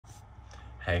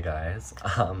Hey guys,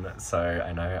 so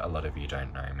I know a lot of you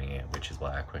don't know me, which is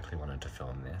why I quickly wanted to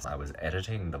film this. I was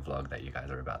editing the vlog that you guys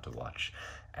are about to watch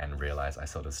and realized I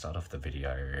sort of start off the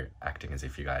video acting as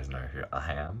if you guys know who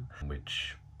I am,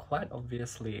 which quite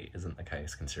obviously isn't the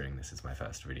case considering this is my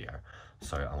first video.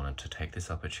 So I wanted to take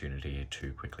this opportunity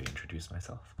to quickly introduce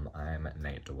myself. I'm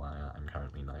Nate Dwyer, I'm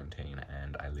currently 19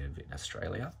 and I live in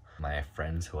Australia. My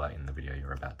friends who are in the video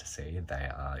you're about to see, they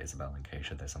are Isobel and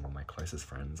Keisha. They're some of my closest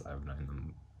friends. I've known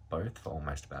them both for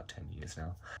almost about 10 years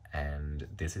now. And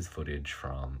this is footage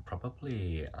from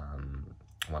probably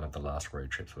one of the last road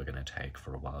trips we're going to take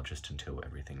for a while, just until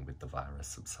everything with the virus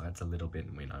subsides a little bit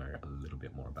and we know a little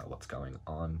bit more about what's going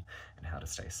on and how to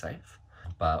stay safe.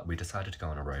 But we decided to go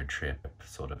on a road trip,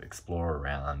 sort of explore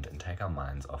around and take our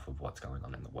minds off of what's going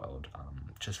on in the world,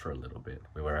 just for a little bit.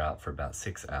 We were out for about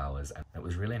 6 hours and it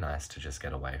was really nice to just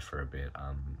get away for a bit.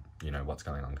 You know, what's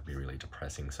going on could be really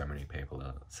depressing. So many people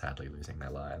are sadly losing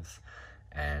their lives.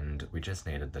 And we just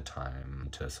needed the time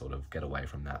to sort of get away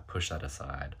from that, push that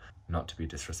aside, not to be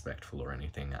disrespectful or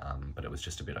anything, but it was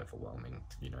just a bit overwhelming,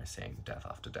 you know, seeing death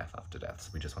after death after death. So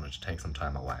we just wanted to take some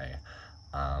time away.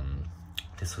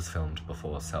 This was filmed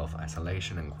before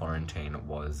self-isolation and quarantine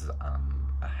was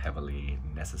a heavily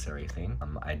necessary thing.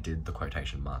 I did the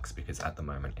quotation marks because at the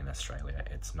moment in Australia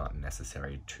it's not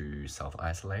necessary to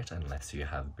self-isolate unless you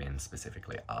have been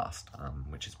specifically asked,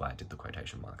 which is why I did the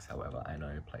quotation marks. However, I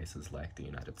know places like the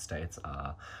United States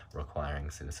are requiring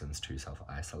citizens to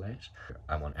self-isolate.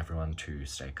 I want everyone to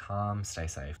stay calm, stay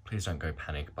safe. Please don't go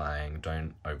panic buying,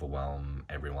 don't overwhelm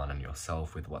everyone and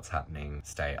yourself with what's happening.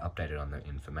 Stay updated on the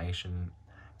information.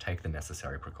 Take the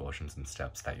necessary precautions and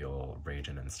steps that your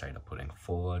region and state are putting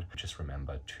forward. Just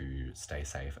remember to stay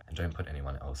safe and don't put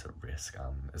anyone else at risk,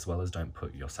 as well as don't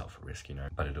put yourself at risk, you know,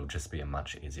 but it'll just be a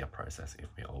much easier process if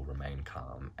we all remain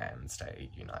calm and stay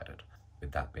united.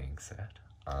 With that being said,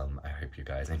 I hope you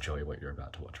guys enjoy what you're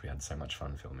about to watch. We had so much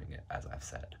fun filming it, as I've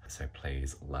said. So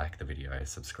please like the video,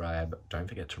 subscribe, don't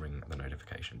forget to ring the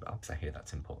notification bell because I hear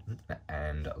that's important.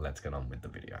 And let's get on with the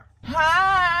video.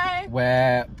 Hi!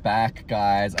 We're back,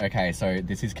 guys. Okay, so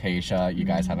this is Keisha. You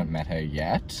guys haven't met her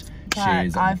yet.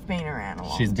 I've been around a long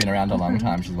time. She's been around a long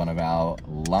time. She's one of our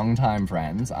long-time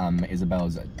friends.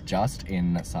 Isobel's just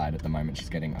inside at the moment. She's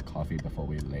getting a coffee before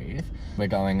we leave. We're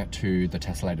going to the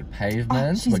tessellated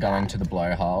pavement. We're going to the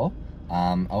Blowhole.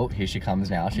 Oh, here she comes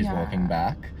now. She's walking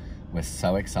back. We're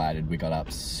so excited. We got up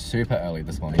super early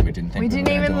this morning. We didn't think we were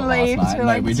going to do it last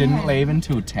night. No, we didn't leave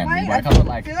until 10. Wait, we woke up at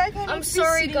like... I'm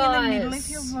sorry, guys. In the middle if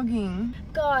you're vlogging.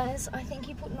 Guys, I think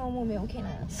you put normal milk in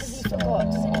it because you forgot.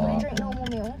 Does anybody drink normal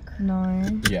milk?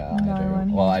 No. Yeah, I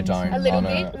do. Well, I don't. A little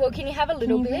bit? Well, can you have a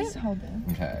little bit? Please hold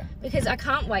it. Okay. Because I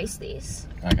can't waste this.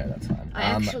 Okay, that's fine. I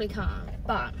actually can't,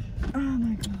 but... Oh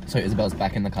my god. So Isobel's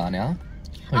back in the car now.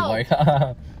 We Oh. woke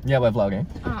up. Yeah, we're vlogging.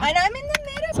 And I'm in the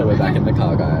middle. So we're back in the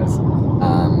car, guys.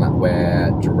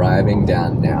 We're driving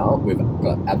down now. We've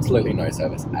got absolutely no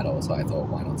service at all, so I thought,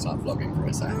 why not start vlogging for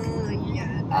a sec? Oh,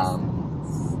 yeah.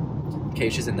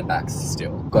 Keisha's in the back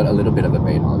still. Got a little bit of a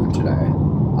beat on today.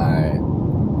 I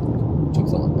took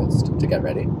the longest to get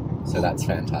ready, so that's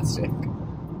fantastic.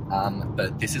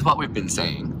 But this is what we've been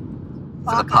seeing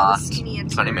for the past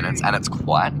 20 minutes, and it's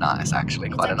quite nice, actually.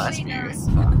 Quite a nice view. Nice.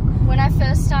 When I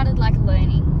first started like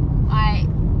learning, I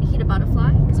hit a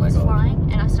butterfly because I was flying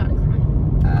and I started crying.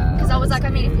 Because I was like, I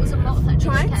mean, if it was a moth, I'd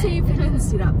Try and see if you can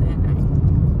sit up there now.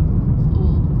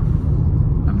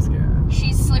 I'm scared.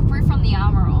 She's slippery from the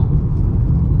armour all.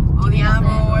 Oh, the armour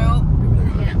oil.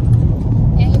 Yeah.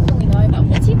 And you're pulling over.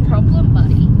 What's your problem,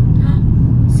 buddy?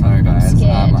 So guys,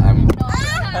 scared. I'm...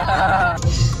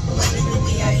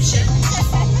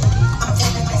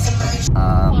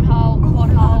 Pothole,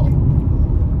 pothole,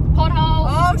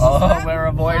 pothole. Oh, we're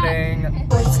avoiding.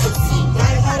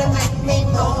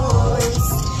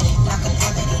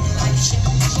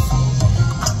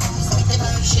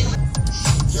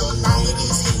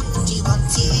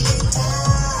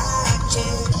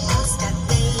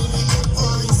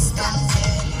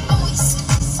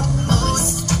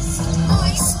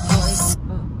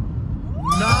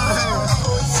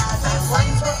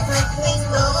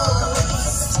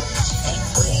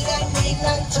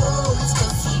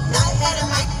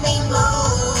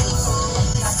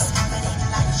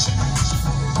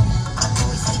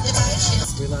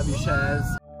 We love you,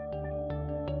 Shaz.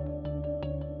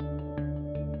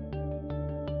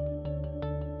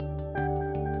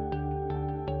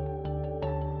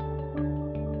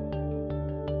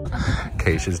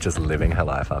 Keisha's just living her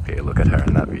life up here. Look at her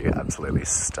in that view. Absolutely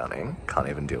stunning. Can't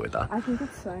even deal with that. I think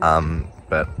it's so nice.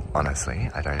 But honestly,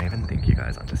 I don't even think you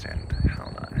guys understand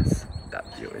how nice that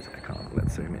view is. I can't.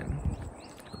 Let's zoom in.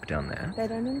 Look down there. They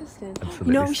don't understand. Absolutely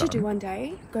You know what we should stunning. do one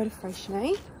day? Go to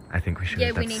Freshney. I think we should.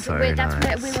 Yeah, we That's need so to. That's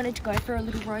nice. where we wanted to go for a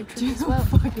little road trip as well.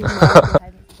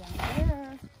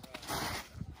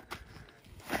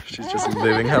 She's just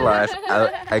living her life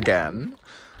again.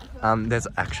 There's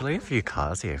actually a few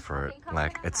cars here for it.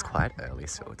 Like, it's quite early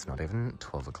still. It's not even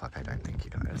 12 o'clock, I don't think,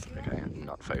 you guys. Okay, I'm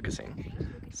not focusing.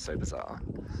 So bizarre.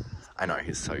 I know,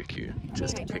 he's so cute.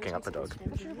 Just picking up the dog.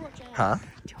 Huh?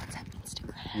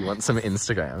 You want some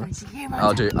Instagram?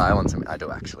 I want some. I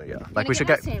do actually, yeah. Like, we should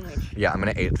get. Yeah, I'm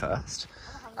gonna eat first.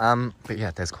 But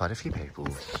yeah, there's quite a few people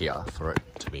here for it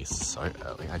to be so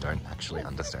early. I don't actually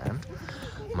understand.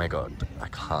 Oh my god, I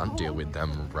can't deal with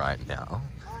them right now.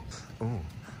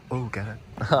 Oh, get it.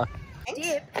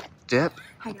 Dip. Dip.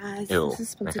 Hi guys, Ew. this is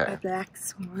sponsored by Black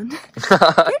Swan.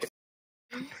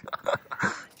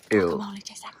 Ew.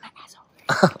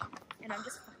 And I'm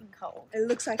just fucking cold. It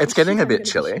looks like It's getting a bit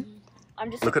chilly.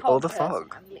 I'm just Look a at all cold the person.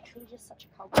 fog. I'm literally just such a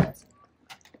cold person.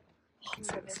 You can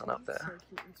see the sun up there.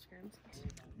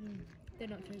 They're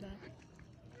not too bad.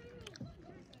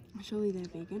 Surely they're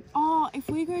vegan. Oh, if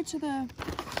we go to the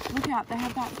lookout, they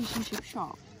have that fish and chip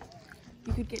shop.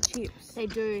 You could get chips. They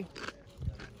do.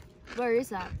 Where is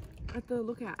that? At the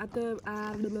lookout, at the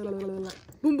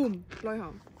boom boom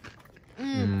blowhole.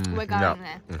 We're going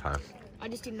there. Okay. I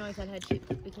just didn't know if they had chips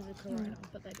because of Corona,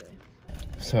 but they do.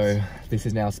 So this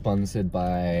is now sponsored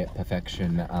by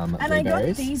Perfection And I got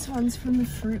Blueberries. these ones from the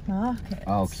fruit market.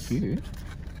 Oh, cute.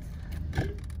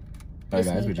 Oh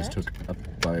guys, we just took a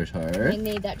photo. We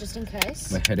need that just in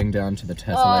case. We're heading down to the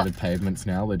tessellated pavements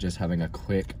now. We're just having a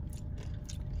quick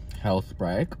health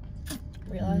break.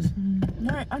 Realise.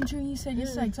 No, until you said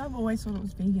yesterday, because I've always thought it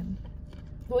was vegan.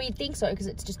 Well, you'd think so because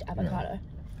it's just avocado.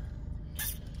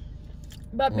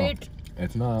 But bitch,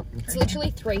 It's not. it's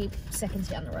literally 3 seconds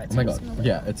down the road. Oh my god.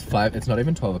 Yeah, it's 5. It's not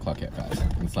even 12 o'clock yet, guys.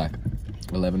 It's like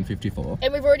 11:54.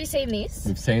 And we've already seen this.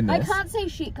 We've seen I this. can't say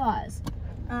shit, guys.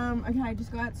 Okay,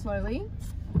 just go out slowly.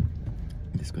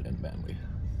 This could end badly.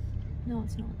 No,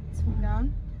 it's not. It's fine.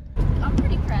 Down. I'm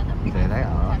pretty proud that we There they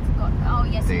are. have got. Oh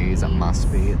yes. These it is. must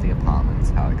be the apartments.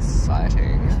 How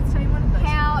exciting. Say one of those.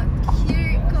 How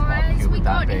cute, guys! How cute We would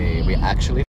that got be? here. We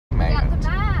actually made got the it.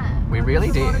 map. We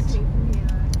really There's a lot did. of people here,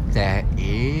 though. There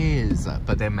is,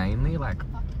 but they're mainly like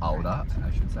older,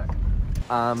 I should say.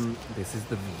 This is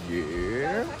the view.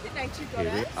 Here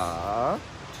we are,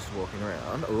 just walking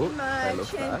around. Oh, they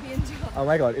look back. Oh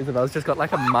my god, Isabel's just got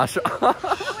like a mushroom. I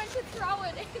went to throw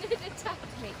it and it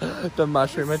attacked me. The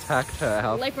mushroom attacked her.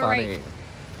 How Slippery.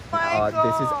 funny.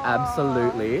 This is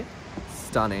absolutely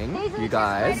stunning. These are You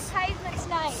guys, just red pavements,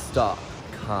 mate. stop.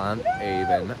 Can't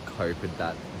even cope with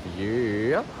that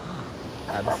view.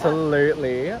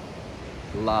 Absolutely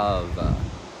love.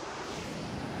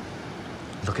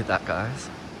 Look at that, guys.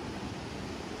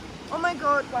 Oh my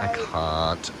god, I wait.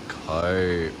 can't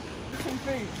cope. Some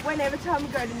food. Whenever time we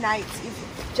go to Nate's,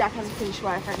 if Jack hasn't finished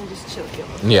work, I can just chill with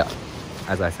him. Yeah.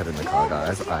 As I said in the car,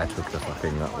 guys, I took the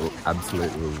fucking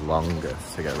absolute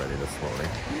longest to get ready this morning.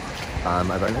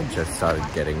 I've only just started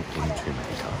getting into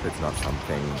makeup. It's not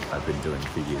something I've been doing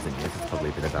for years and years. It's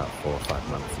probably been about 4 or 5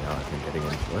 months now I've been getting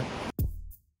into it.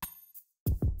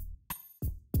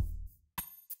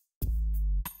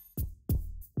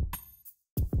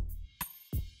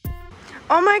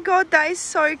 Oh my god, that is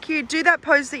so cute. Do that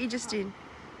pose that you just did.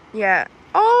 Yeah.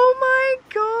 Oh my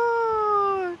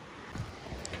god.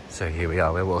 So here we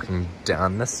are, we're walking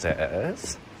down the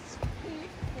stairs.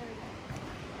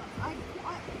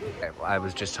 I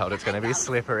was just told it's going to be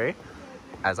slippery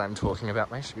as I'm talking about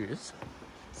my shoes.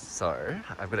 So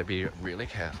I've got to be really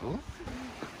careful.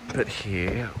 But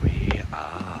here we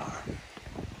are.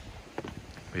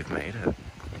 We've made it.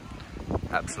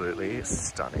 Absolutely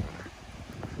stunning.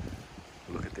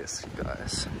 Look at this, you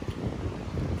guys.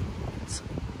 It's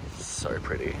so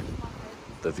pretty.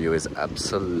 The view is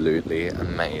absolutely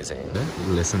amazing.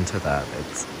 Listen to that.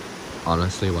 It's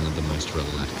honestly one of the most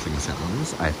relaxing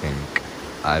sounds I think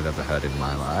I've ever heard in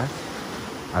my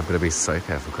life. I've got to be so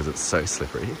careful because it's so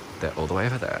slippery. They're all the way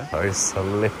over there. So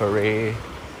slippery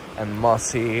and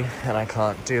mossy and I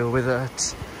can't deal with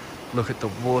it. Look at the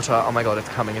water. Oh my god, it's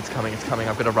coming, it's coming, it's coming.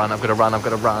 I've got to run, I've got to run, I've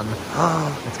got to run.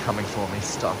 It's coming for me.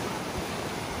 Stop.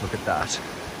 Look at that.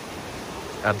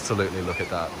 Absolutely look at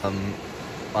that.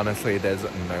 Honestly, there's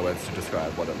no words to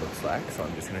describe what it looks like, so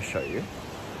I'm just going to show you.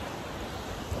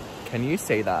 Can you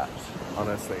see that?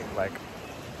 Honestly, like,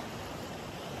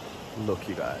 look,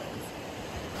 you guys.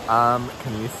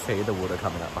 Can you see the water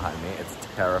coming up behind me? It's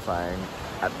terrifying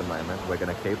at the moment. We're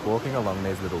going to keep walking along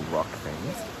these little rock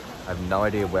things. I have no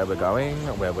idea where we're going,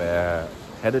 where we're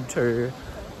headed to,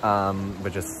 We're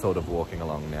just sort of walking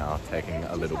along now, taking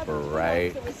a little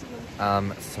break.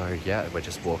 So yeah, we're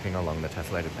just walking along the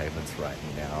tessellated pavements right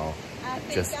now.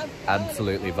 Just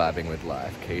absolutely vibing with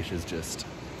life. Keisha's just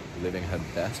living her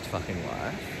best fucking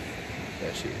life.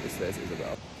 There she is, there's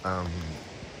Isobel.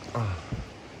 Oh,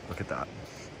 look at that.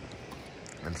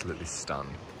 Absolutely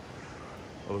stunned.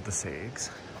 All of the seeds.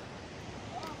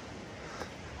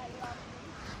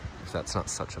 If that's not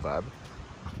such a vibe.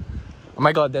 Oh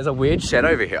my god, there's a weird shed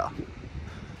over here.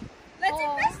 Let's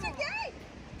investigate!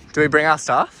 Do we bring our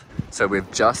stuff? So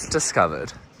we've just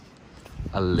discovered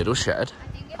a little shed.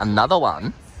 Another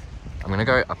one. I'm gonna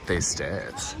go up these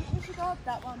stairs. We should go up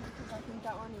that one because I think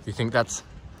that one is... You think that's...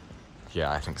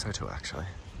 Yeah, I think so too, actually.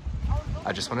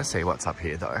 I just want to see what's up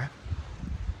here though.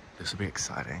 This will be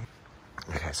exciting.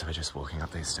 Okay, so we're just walking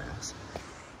up these stairs.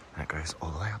 And it goes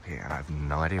all the way up here and I have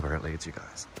no idea where it leads, you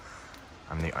guys.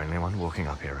 I'm the only one walking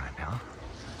up here right now.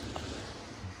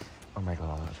 Oh my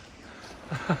god.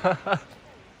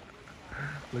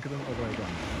 Look at them all the way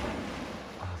down.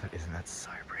 Oh, isn't that so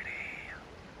pretty?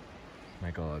 Oh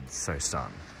my god, so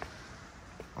stunned.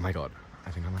 Oh my god,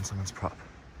 I think I'm on someone's prop.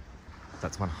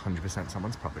 That's 100%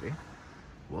 someone's property.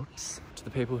 Whoops. To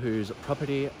the people whose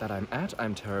property that I'm at,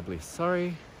 I'm terribly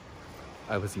sorry.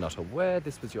 I was not aware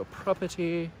this was your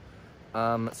property.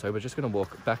 So we're just gonna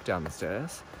walk back down the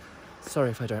stairs.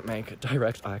 Sorry if I don't make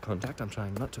direct eye contact. I'm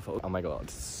trying not to fall. Oh my god,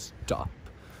 stop.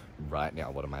 Right now,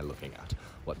 what am I looking at?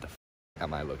 What the f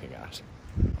am I looking at?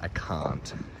 I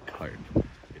can't cope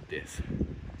with this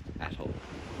at all.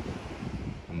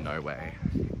 No way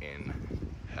in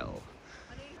hell.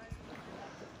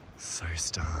 So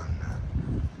stunned.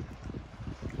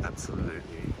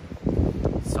 Absolutely.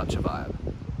 Such a vibe.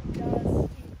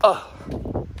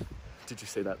 Oh! Did you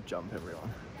see that jump,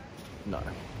 everyone? No,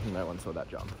 no one saw that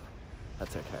jump.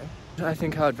 That's okay. I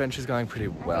think our adventure's going pretty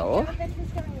well.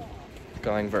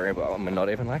 Going very well, and we're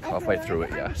not even like halfway through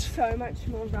it yet. So much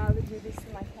more rather do this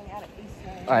than like hang out at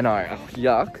Easter. I know, oh,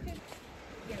 yuck.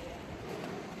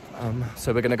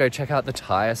 So we're gonna go check out the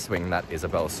tire swing that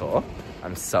Isobel saw.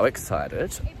 I'm so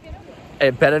excited.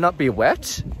 It better not be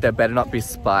wet. There better not be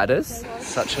spiders.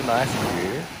 Such a nice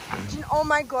view. Oh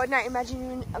my god, now imagine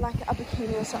you in like a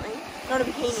bikini or something. Not a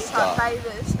bikini, but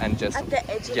bathers. And just at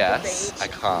the edge of yes, the beach. I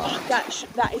can't.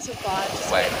 That is a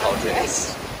vibe. Wait, hold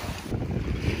this.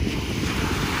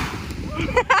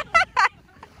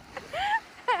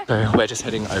 So we're just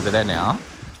heading over there now.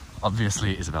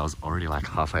 Obviously, Isabel's already like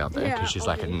halfway up there because she's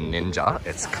like a ninja.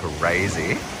 It's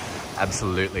crazy.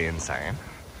 Absolutely insane.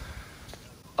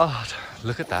 Oh,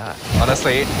 look at that.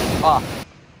 Honestly, oh.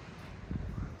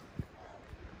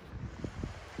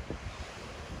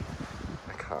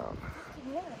 I can't.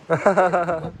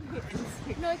 No,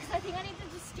 because I think I need to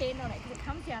just stand on it because it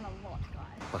comes down a lot,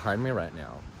 guys. Behind me right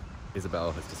now,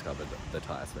 Isobel has discovered the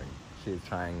tire swing. She's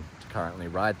trying to currently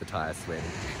ride the tire swing.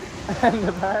 And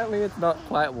apparently it's not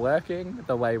quite working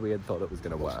the way we had thought it was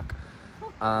going to work.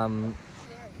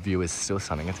 View is still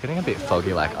stunning. It's getting a bit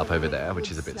foggy like up over there,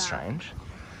 which is a bit strange.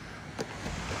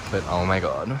 But oh my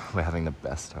god, we're having the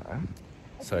best time.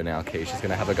 So now Keisha's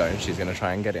gonna have a go and she's gonna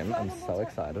try and get in. I'm so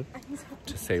excited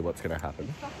to see what's gonna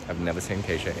happen. I've never seen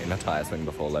Keisha in a tire swing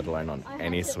before, let alone on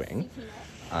any swing.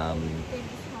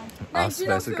 Us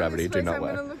versus gravity do not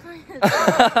work.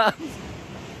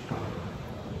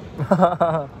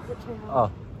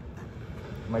 Oh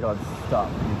my god,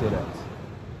 stop, you did it.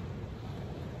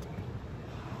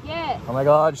 Yeah. Oh my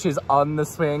god, she's on the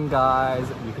swing, guys.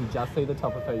 You can just see the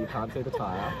top of her, you can't see the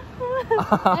tire.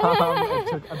 It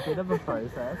took a bit of a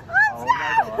process. Oh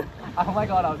my god. Oh my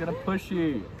god, I was gonna push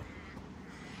you.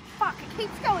 Fuck, it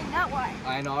keeps going that way.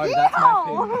 I know, that's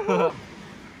my thing.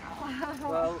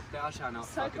 Well, thou shalt not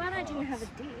So glad I didn't have a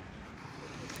dick.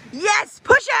 Yes,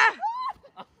 push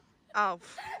her! Oh,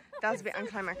 that was a bit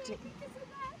anticlimactic.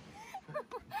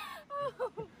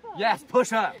 Yes, push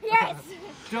her! Yes!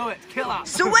 Do it, kill her!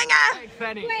 Swinger!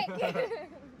 Fanny.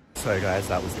 So guys,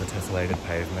 that was the tessellated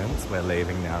pavements. We're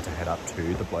leaving now to head up to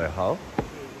the Blowhole.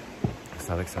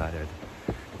 So excited.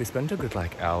 We spent a good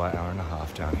like hour and a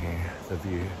half down here. The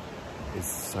view is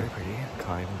so pretty.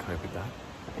 Can't even cope with that.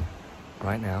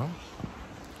 Right now,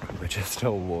 we're just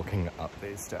still walking up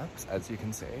these steps, as you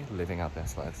can see, living our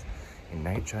best lives in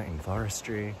nature, in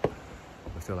forestry.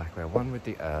 We feel like we're one with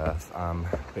the earth.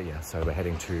 But yeah, so we're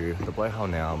heading to the Blowhole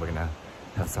now. We're gonna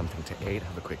have something to eat,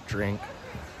 have a quick drink,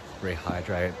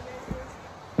 rehydrate.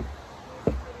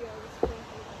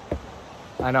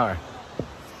 I know.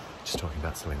 Just talking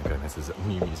about Selena Gomez's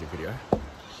new music video.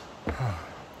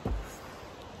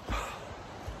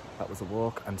 That was a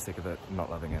walk. I'm sick of it,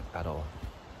 not loving it at all.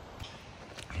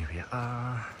 Here we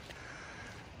are.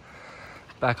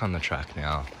 back on the track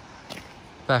now.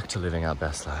 Back to living our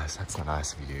best lives. That's a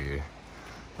nice view.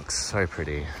 Looks so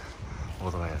pretty. All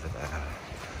the way over there.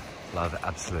 Love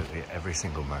absolutely every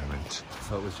single moment.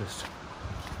 So it was just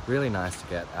really nice to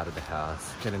get out of the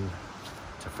house, get into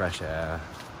fresh air,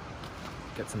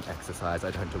 get some exercise.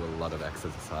 I don't do a lot of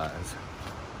exercise.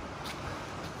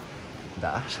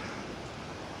 That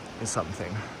is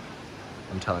something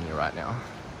I'm telling you right now.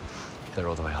 They're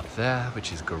all the way up there,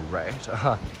 which is great.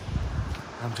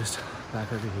 I'm just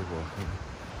back over here walking.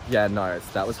 Yeah, no,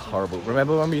 that was horrible.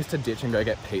 Remember when we used to ditch and go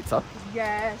get pizza?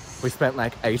 Yes. We spent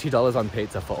like $80 on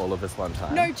pizza for all of us one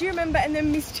time. No, do you remember? And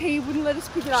then Miss T wouldn't let us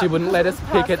pick it up. She wouldn't let us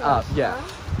pick it up, yeah.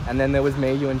 And then there was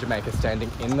me, you and Jamaica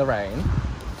standing in the rain,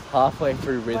 halfway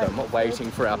through rhythm, waiting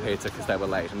for our pizza because they were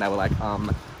late. And they were like, are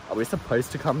we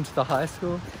supposed to come to the high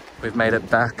school? We've made it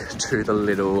back to the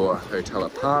little hotel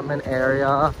apartment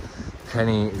area.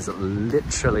 Penny is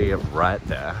literally right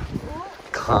there.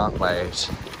 Can't wait.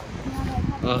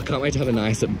 Oh, can't wait to have a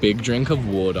nice big drink of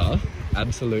water.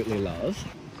 Absolutely love.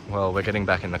 Well, we're getting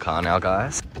back in the car now,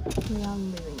 guys. We are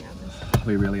living our best.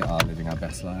 We really are living our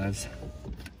best lives.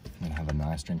 I'm gonna have a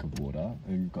nice drink of water.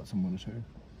 You've got some water too.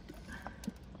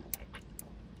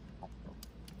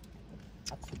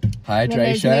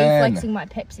 Hydration. There's me flexing my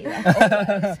Pepsi. Like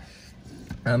always.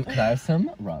 Can I have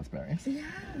some raspberries?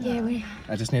 Yeah, we.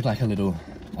 I just need like a little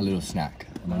snack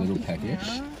and a little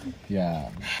peckish. Yeah.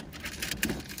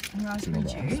 Raspberry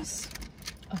juice.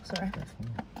 Oh, sorry.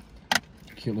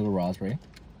 Cute little raspberry.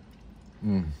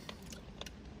 Mmm.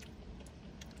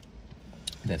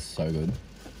 They're so good.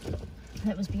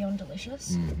 That was beyond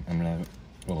delicious. I'm gonna.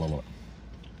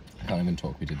 I can't even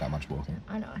talk. We did that much walking.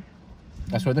 I know.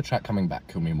 I swear the track coming back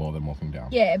killed me more than walking down.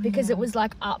 Yeah, because it was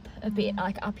like up a bit,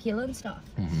 like uphill and stuff.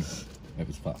 It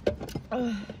was fucked.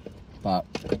 But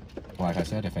like I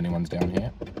said, if anyone's down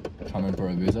here, come in for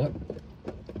a visit.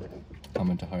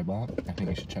 Come into Hobart. I think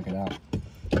you should check it out.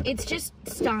 It's just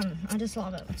stun. I just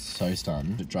love it. It's so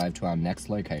stunned. To drive to our next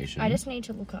location. I just need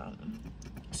to look up.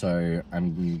 So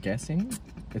I'm guessing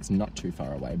it's not too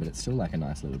far away, but it's still like a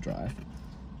nice little drive.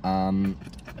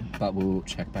 But we'll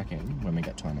check back in when we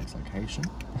get to our next location.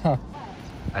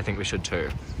 I think we should too.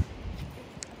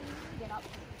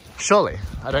 Surely.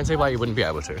 I don't see why you wouldn't be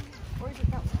able to.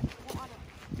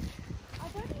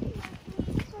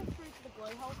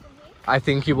 I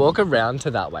think you walk around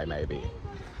to that way maybe.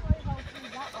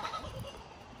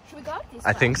 Should we go up this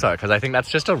I think so, because I think that's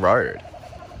just a road.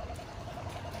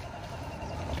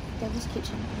 Devil's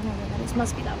Kitchen. I don't know where that is.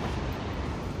 Must be that way.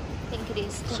 I think it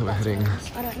is. So we're heading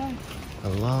I don't know.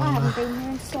 along. I haven't been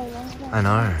there in so long. I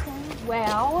know.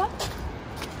 Wow.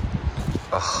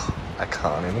 Oh, I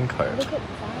can't even cope. Look at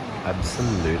that.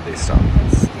 Absolutely stunned.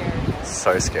 That's scary.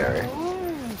 So scary.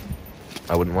 Oh.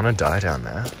 I wouldn't want to die down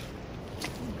there.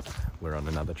 We're on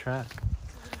another track.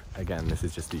 Again, this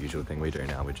is just the usual thing we do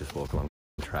now. We just walk along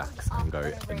tracks and go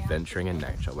adventuring in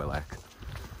nature. We're like,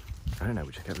 I don't know,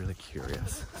 we just get really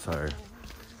curious. So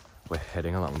we're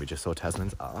heading along. We just saw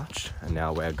Tasman's Arch and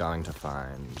now we're going to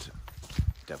find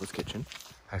Devil's Kitchen.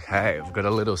 Okay, we've got a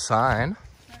little sign.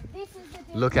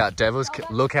 Look out,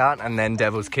 look out and then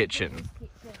Devil's Kitchen.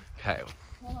 Okay.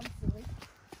 Oh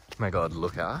my God,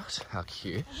 look out. How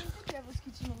cute. Devil's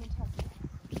Kitchen in Tasman.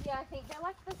 Yeah, I think they're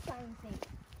like the same thing.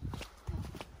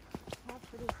 How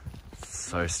pretty.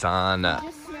 So stunned.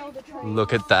 Just smell the tree.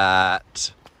 Look at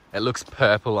that. It looks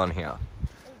purple on here.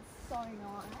 It's so nice.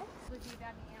 Would you about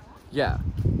an hour? Yeah.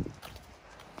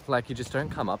 Like you just don't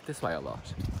come up this way a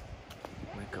lot.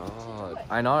 Oh my God.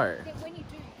 I know. When you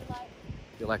do,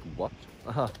 You're like, what?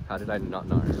 How did I not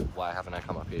know? Why haven't I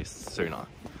come up here sooner?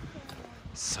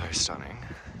 So stunning.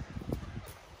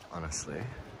 Honestly,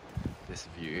 this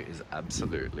view is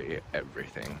absolutely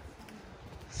everything.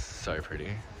 So pretty.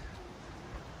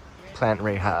 Plant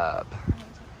rehab. Oh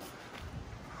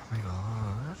my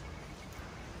God.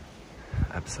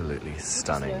 Absolutely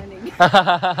stunning.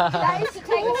 I used to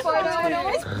take a photo.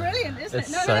 It's brilliant, isn't It's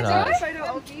it? No, so that's nice. a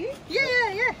photo of you.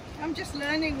 Yeah. I'm just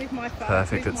learning with my phone.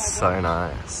 Perfect, with it's my so watch.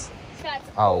 nice. That's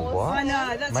Oh, awesome. what? I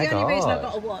know, that's My the only reason I've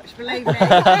God. got a watch, believe me.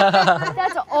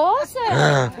 That's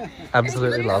awesome.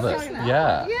 Absolutely love it.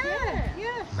 Yeah. Yeah.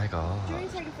 Oh my God. Can we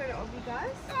take a photo of you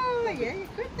guys? Oh, yeah, you're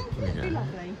good, thank you. There you That'd be go.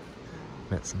 lovely.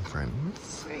 Met some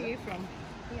friends. Where are you from?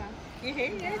 You're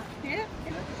here? Yeah.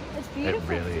 It's It beautiful.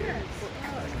 really is.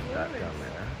 Like that down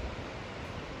there.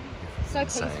 So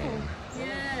Insane. peaceful.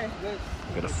 Yeah.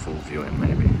 Get a full view in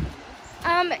maybe.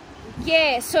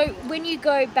 Yeah, so when you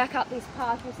go back up this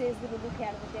path, you'll see this little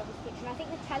lookout of the Devil's Kitchen. I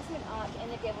think the Tasman Arch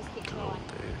and the Devil's Kitchen are like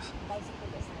Dudes. basically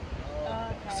the same.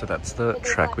 So that's the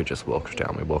track we just walked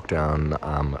down. We walked down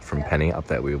from Penny up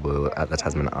there. We were at the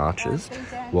Tasman Arches,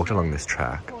 walked along this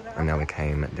track, and now we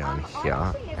came down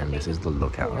here, and this is the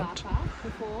lookout.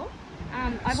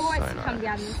 I've always So come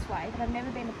down nice. this way, but I've never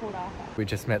been to Port Arthur. We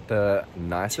just met the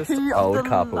nicest Two of old the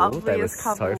couple. They were loveliest so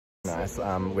couples. nice.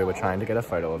 We were trying to get a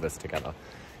photo of us together,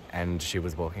 and she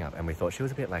was walking up, and we thought she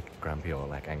was a bit like grumpy or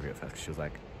like angry at first. She was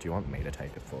like, "Do you want me to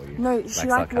take it for you?" No, she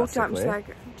like walked up and she's sarcastically. like,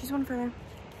 "Do you want a photo?"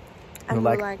 And And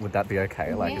we're we're like, would that be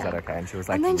okay? Like, is Yeah. that okay? And she was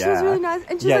like, and then yeah. she was really nice,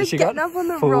 and she's Yeah, like she getting got up on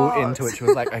the full rocks. into it. She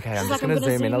was like, okay, I'm just like, gonna I'm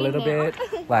gonna zoom in a zoom in little now.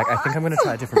 bit. Like, I think I'm gonna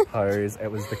try a different pose.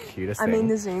 It was the cutest I thing. mean,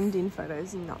 the zoomed in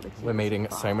photos are not the cutest. We're meeting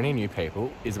but- so many new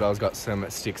people. Isabel's got some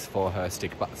sticks for her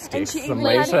sticks, she some even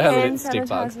leaves had for her hand lipstick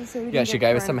bugs. sanitizer so we Yeah, didn't she get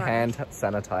gave us some hand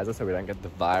coronavirus. sanitizer so we don't get the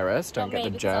virus, don't get the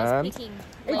germs. It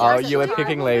Oh, does you were actually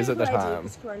picking have leaves a at the good idea time.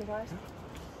 this coronavirus.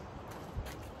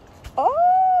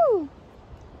 Oh!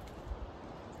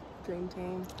 Dream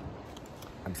team.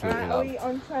 Absolutely Are love. we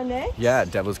on to our next? Yeah,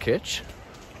 Devil's Kitch.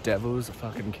 Devil's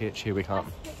fucking Kitch. Here we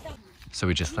come. So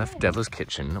we just left Devil's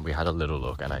Kitchen. We had a little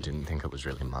look, and I didn't think it was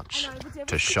really much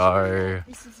to show.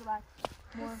 This is like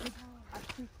more of a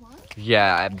quick one.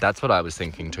 Yeah, that's what I was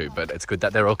thinking too, but it's good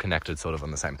that they're all connected sort of on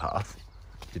the same path.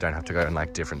 You don't have to go in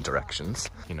like different directions.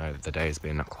 You know, the day's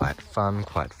been quite fun,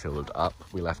 quite filled up.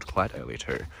 We left quite early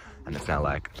too, and it's now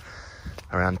like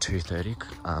around 2:30,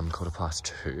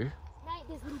 2:15. Mate,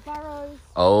 there's little burrows.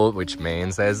 Oh, which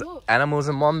means there's animals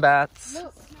and wombats.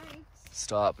 Look, snakes.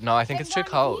 Stop. No, I think it's too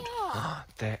There's one cold. here.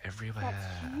 They're everywhere.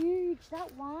 That's huge.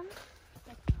 That one.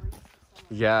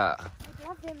 Yeah, I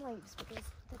love them leaves because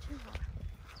they're too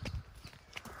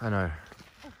high. I know.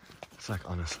 It's like,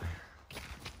 honestly.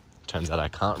 Turns out I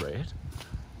can't read.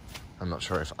 I'm not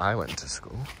sure if I went to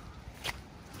school.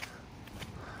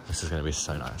 This is going to be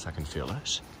so nice. I can feel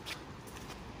it.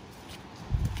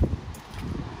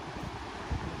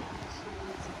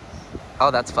 Oh,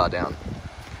 that's far down.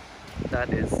 That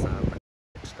is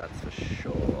that's for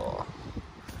sure.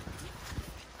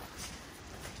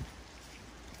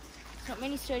 Not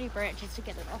many sturdy branches to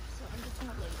get it off, so I'm just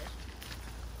gonna leave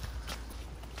it.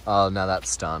 Oh, now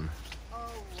that's done. Oh,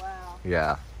 wow.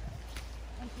 Yeah,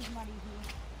 And it's muddy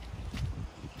here.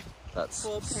 that's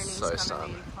Ball prunning's so gonna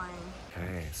stunned. be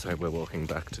playing. Okay, so we're walking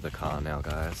back to the car now,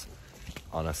 guys.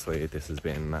 Honestly, this has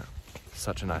been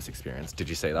such a nice experience. Did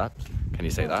you see that? Can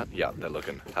you see that? Yeah, they're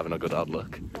looking, having a good old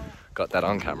look. Got that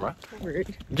on camera.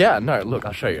 Rude. Yeah, no, look,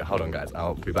 I'll show you. Hold on, guys.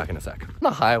 I'll be back in a sec. On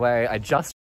the highway, I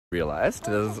just realised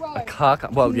there's a car.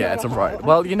 Well, yeah, it's a road.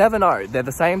 Well, you never know. They're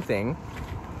the same thing.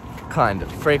 Kind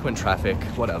of. Frequent traffic,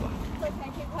 whatever.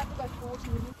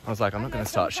 I was like, I'm not going to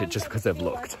start shit just because they've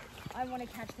looked. I want to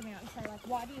catch them out and say, like,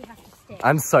 why do you have to stare?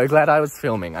 I'm so glad I was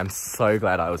filming. I'm so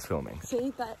glad I was filming.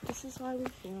 See, this is why we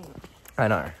film. I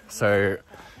know. So,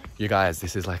 you guys,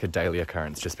 this is like a daily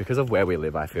occurrence. Just because of where we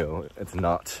live, I feel it's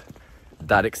not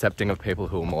that accepting of people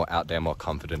who are more out there, more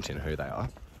confident in who they are.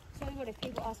 So what if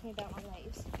people ask me about my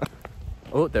leaves?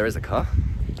 Oh, there is a car.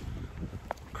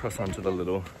 Cross onto the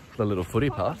little footy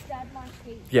path. Dad, my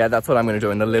feet. Yeah, that's what I'm going to do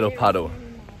in the little puddle.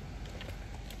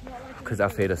 Because our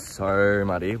feet are so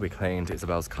muddy. We cleaned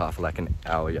Isabel's car for like an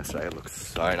hour yesterday. It looks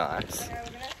so nice.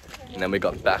 And then we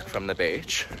got back from the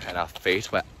beach and our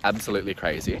feet were absolutely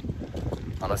crazy.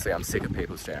 Honestly, I'm sick of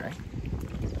people staring.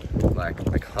 Like,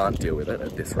 I can't deal with it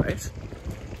at this rate.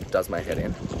 It does my head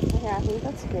in. Yeah, I think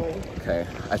that's good. Okay,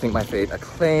 I think my feet are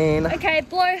clean. Okay,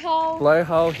 blowhole.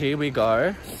 Blowhole, here we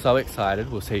go. So excited.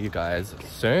 We'll see you guys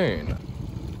soon.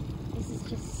 This is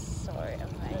just so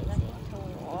amazing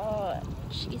to watch,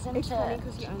 isn't It's funny it?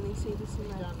 because you only see this in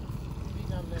like...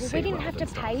 We didn't have to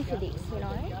pay for this, you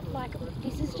know? Like,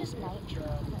 this is just nature.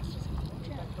 That's just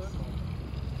gorgeous.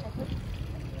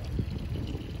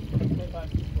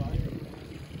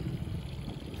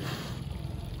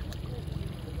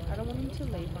 I don't want him to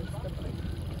leave once the boat.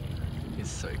 He's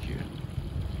so cute.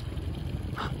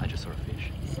 I just saw a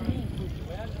fish.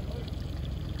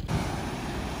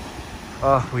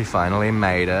 Oh, we finally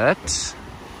made it.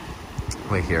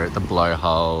 We're here at the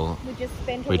Blowhole.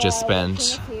 We just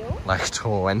spent like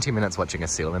 20 minutes watching a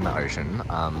seal in the ocean.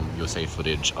 You'll see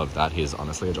footage of that. He's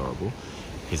honestly adorable.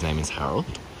 His name is Harold.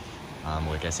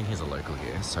 We're guessing he's a local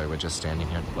here, so we're just standing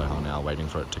here at the Blowhole now, waiting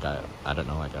for it to go, I don't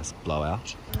know, I guess, blow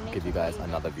out. Give you guys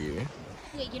another view.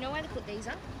 Yeah, you know why they put these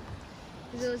up?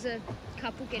 Because there was a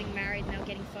couple getting married and they were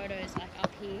getting photos like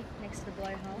up here next to the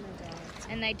blowhole.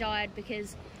 And they died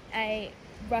because a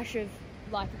rush of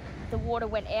like the water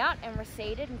went out and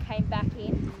receded and came back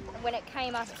in. And when it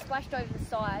came up, it splashed over the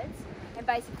sides and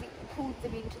basically pulled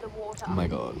them into the water. Oh my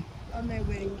god. On their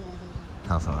wedding day.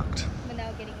 How fucked. When they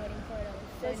were getting wedding photos.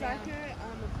 There's So now, like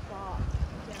a bar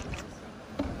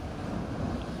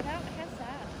How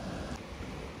sad.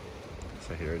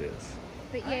 So here it is.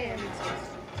 But yeah,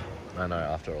 I know,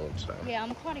 after all of today. yeah,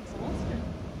 I'm quite exhausted.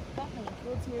 Fuck me.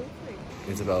 What's your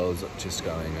food? Isabel's just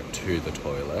going to the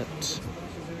toilet.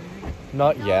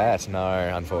 Not yet,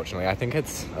 no, unfortunately. I think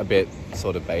it's a bit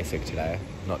sort of basic today.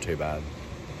 Not too bad.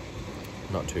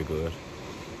 Not too good.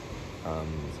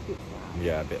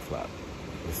 Yeah, a bit flat.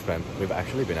 We've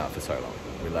actually been out for so long.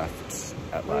 We left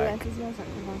at like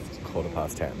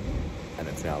 10:15, and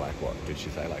it's now like, what did she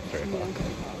say, like 3 o'clock?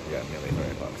 Yeah, nearly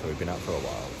 3 o'clock. So we've been out for a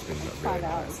while. It's been really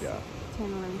nice, yeah. 10,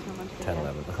 11, 12, 10,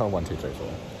 11. Oh, 1, 2, 3, 4.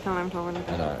 10, 11, 12,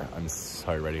 I know. I'm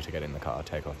so ready to get in the car,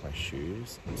 take off my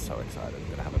shoes. I'm so excited. I'm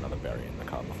gonna have another berry in the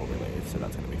car before we leave, so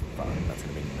that's gonna be fun. That's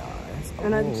gonna be nice. I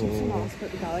know the chips are nice,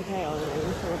 but the garlic oil and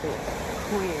I feel a bit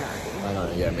pointy already. I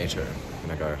know. Yeah, me too. I'm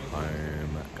gonna go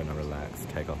home. Gonna relax.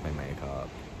 Take off my makeup.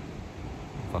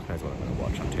 Fuck knows what I'm gonna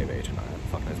watch on TV tonight.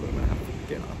 Fuck knows what I'm gonna have for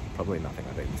dinner. Probably nothing.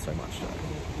 I've eaten so much today.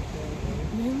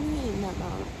 You haven't eaten that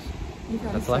much.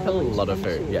 That's like a lot of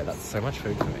food. Yeah, that's so much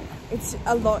food for me. It's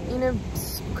a lot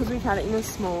because we've had it in a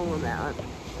small amount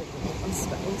of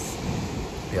space.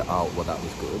 Yeah, oh, well, that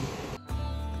was good.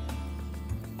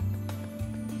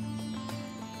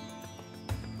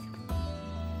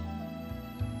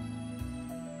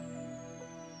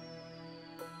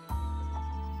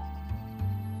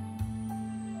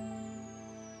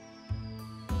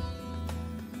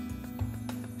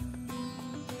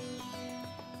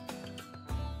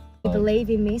 Believe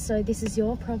in me, so this is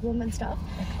your problem and stuff.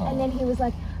 And then he was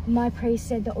like, my priest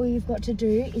said that all you've got to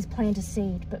do is plant a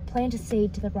seed, but plant a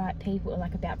seed to the right people,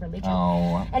 like about religion.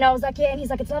 Oh. And I was like, yeah, and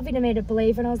he's like, it's lovely to me to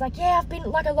believe. And I was like, yeah, I've been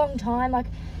like a long time, like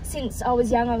since I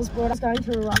was young, I was going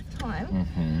through a rough time.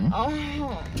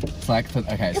 Oh. It's like,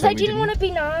 okay, because so I didn't want to be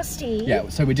nasty. Yeah,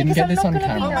 so we didn't get this on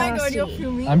camera. Oh my god, you're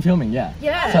filming? I'm filming, yeah.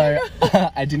 Yeah. So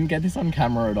I didn't get this on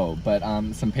camera at all, but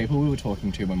some people we were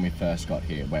talking to when we first got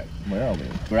here, where are we?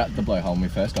 We're at the Blowhole. When we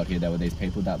first got here, there were these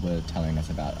people that were telling us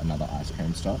about another ice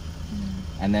cream stop.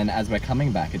 And then as we're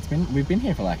coming back, we've been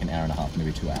here for like an hour and a half,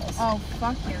 maybe 2 hours. Oh,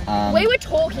 fuck you. We were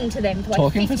talking to them for like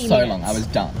talking 50 for so minutes. long, I was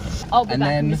done. I'll be and back.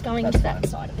 then, I'm just going that's to that fine.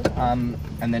 side of it.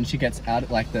 And then she gets out,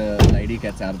 like the lady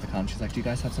gets out of the car and she's like, do you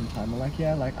guys have some time? We're like,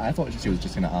 yeah, like I thought she was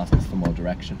just going to ask us for more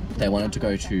direction. They wanted to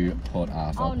go to Port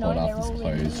Arthur. Oh, no, Port Arthur's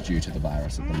they're all closed due to the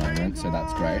virus at the moment, so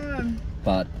that's great.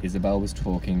 But Isobel was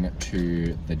talking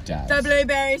to the dad. The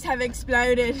blueberries have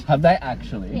exploded. Have they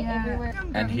actually? Yeah.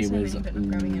 And he was I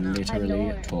literally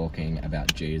know. talking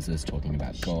about Jesus, talking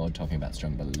about God, talking about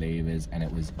strong believers, and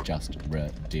it was just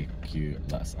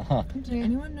ridiculous. Did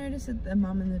anyone notice that the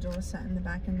mum and the daughter sat in the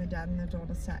back and the dad and the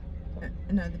daughter sat...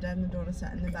 No, the dad and the daughter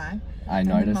sat in the back. I and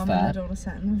noticed the mum that. and the daughter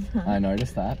sat in the front. I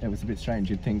noticed that. It was a bit strange.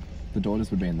 You'd think the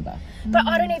daughters would be in the back. But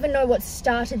I don't even know what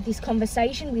started this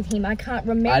conversation with him. I can't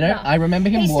remember. I remember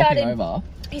him walking over.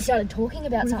 He started talking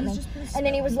about something, and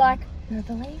then he was like, "You're a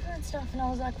believer and stuff," and I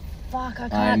was like, "Fuck, I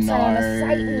can't say I'm a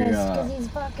Satanist because he's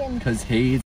fucking." Because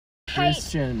he's hate,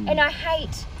 Christian. and I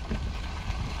hate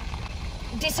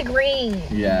disagreeing.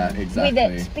 Yeah, exactly.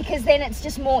 With it, because then it's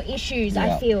just more issues.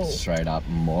 I feel straight up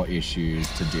more issues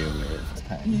to deal with.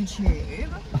 Hey. YouTube.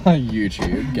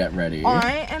 YouTube, get ready.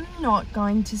 I am not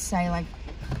going to say like,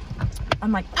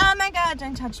 I'm like, oh my god,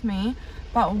 don't touch me.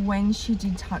 But when she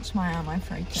did touch my arm, I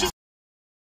freaked out.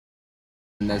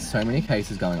 And there's so many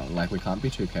cases going on, like we can't be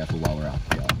too careful while we're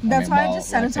up here. That's why I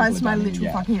just sanitized my literal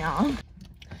yeah. fucking arm.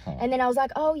 And then I was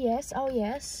like, oh yes,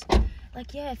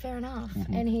 like yeah, fair enough.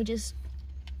 And he just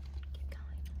kept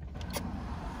going.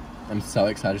 I'm so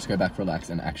excited to go back, relax,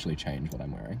 and actually change what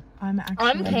I'm wearing. I'm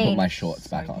And keen. put my shorts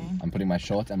back So on. keen. I'm putting my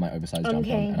shorts and my oversized jumper on,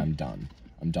 keen. and I'm done.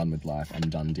 I'm done with life. I'm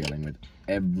done dealing with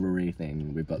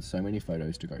everything. We've got so many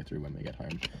photos to go through when we get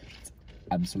home. It's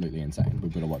absolutely insane.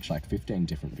 We've got to watch like 15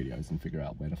 different videos and figure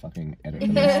out where to fucking edit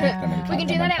them and stick them and We can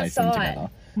do that place them outside.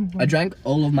 together. I drank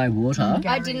all of my water.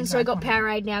 I didn't, so I got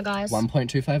Powerade now, guys.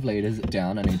 1.25 litres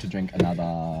down. I need to drink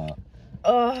another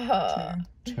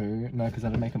 2. No, because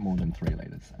that'll make it more than 3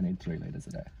 litres. I need 3 litres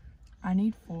a day. I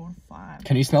need 4 or 5.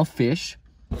 Can you smell fish?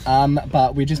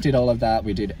 But we just did all of that.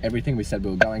 We did everything we said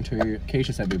we were going to.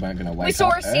 Keisha said we weren't going to wake We saw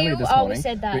up a early seal. this Oh, morning. we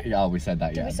said that. We said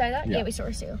that, yeah. Did we say that? Yeah. Yeah, we saw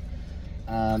a seal.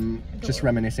 Just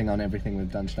reminiscing on everything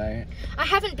we've done today. I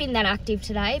haven't been that active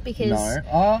today because... No.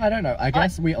 Oh, I don't know. I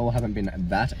guess we all haven't been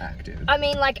that active. I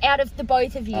mean, like, out of the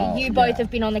both of you, you both have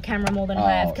been on the camera more than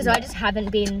I have, because I just haven't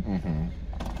been...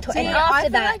 See, and I after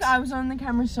feel that... like I was on the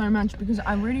camera so much because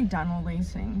I've already done all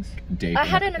these things. Deep I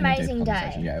had in an a deep amazing day.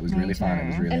 conversation. Yeah, it was Me really fun. It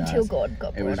was too. really Until nice. God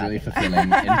got It was brought really up.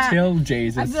 fulfilling until I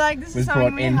Jesus feel like this was is brought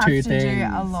something we have into to things.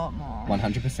 do a lot more.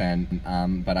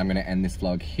 100%. But I'm gonna end this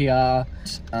vlog here.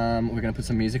 We're gonna put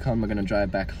some music on, we're gonna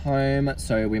drive back home.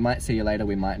 So we might see you later,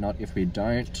 we might not. If we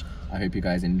don't, I hope you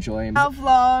guys enjoy our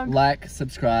vlog. Like,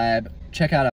 subscribe,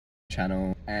 check out our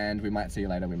channel, and we might see you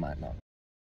later, we might not.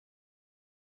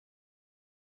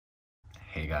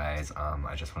 Hey guys,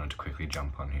 I just wanted to quickly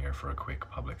jump on here for a quick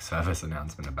public service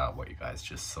announcement about what you guys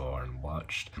just saw and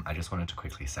watched. I just wanted to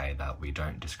quickly say that we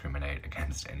don't discriminate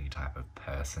against any type of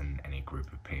person, any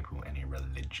group of people, any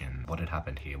religion. What had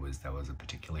happened here was there was a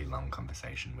particularly long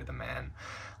conversation with a man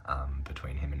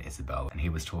between him and Isobel, and he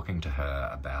was talking to her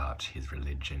about his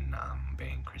religion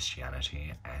being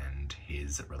Christianity and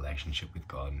his relationship with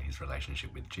God and his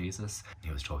relationship with Jesus.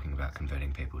 He was talking about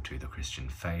converting people to the Christian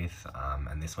faith,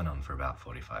 and this went on for about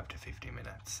 45 to 50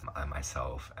 minutes. I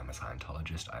myself am a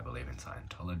Scientologist. I believe in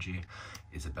Scientology.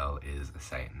 Isobel is a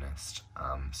Satanist.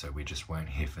 So we just weren't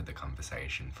here for the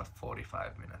conversation for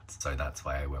 45 minutes. So that's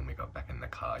why when we got back in the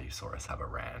car, you saw us have a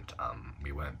rant.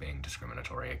 We weren't being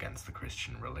discriminatory against the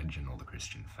Christian religion or the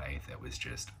Christian faith. It was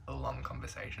just a long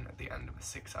conversation at the end of a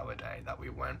 6-hour day that we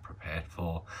weren't prepared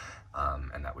for,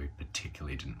 and that we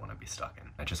particularly didn't want to be stuck in.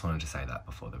 I just wanted to say that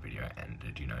before the video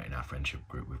ended. You know, in our friendship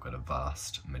group, we've got a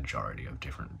vast majority of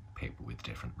different people with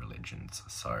different religions,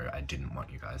 so I didn't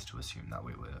want you guys to assume that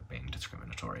we were being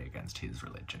discriminatory against his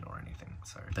religion or anything.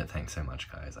 So, but thanks so much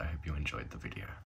guys, I hope you enjoyed the video.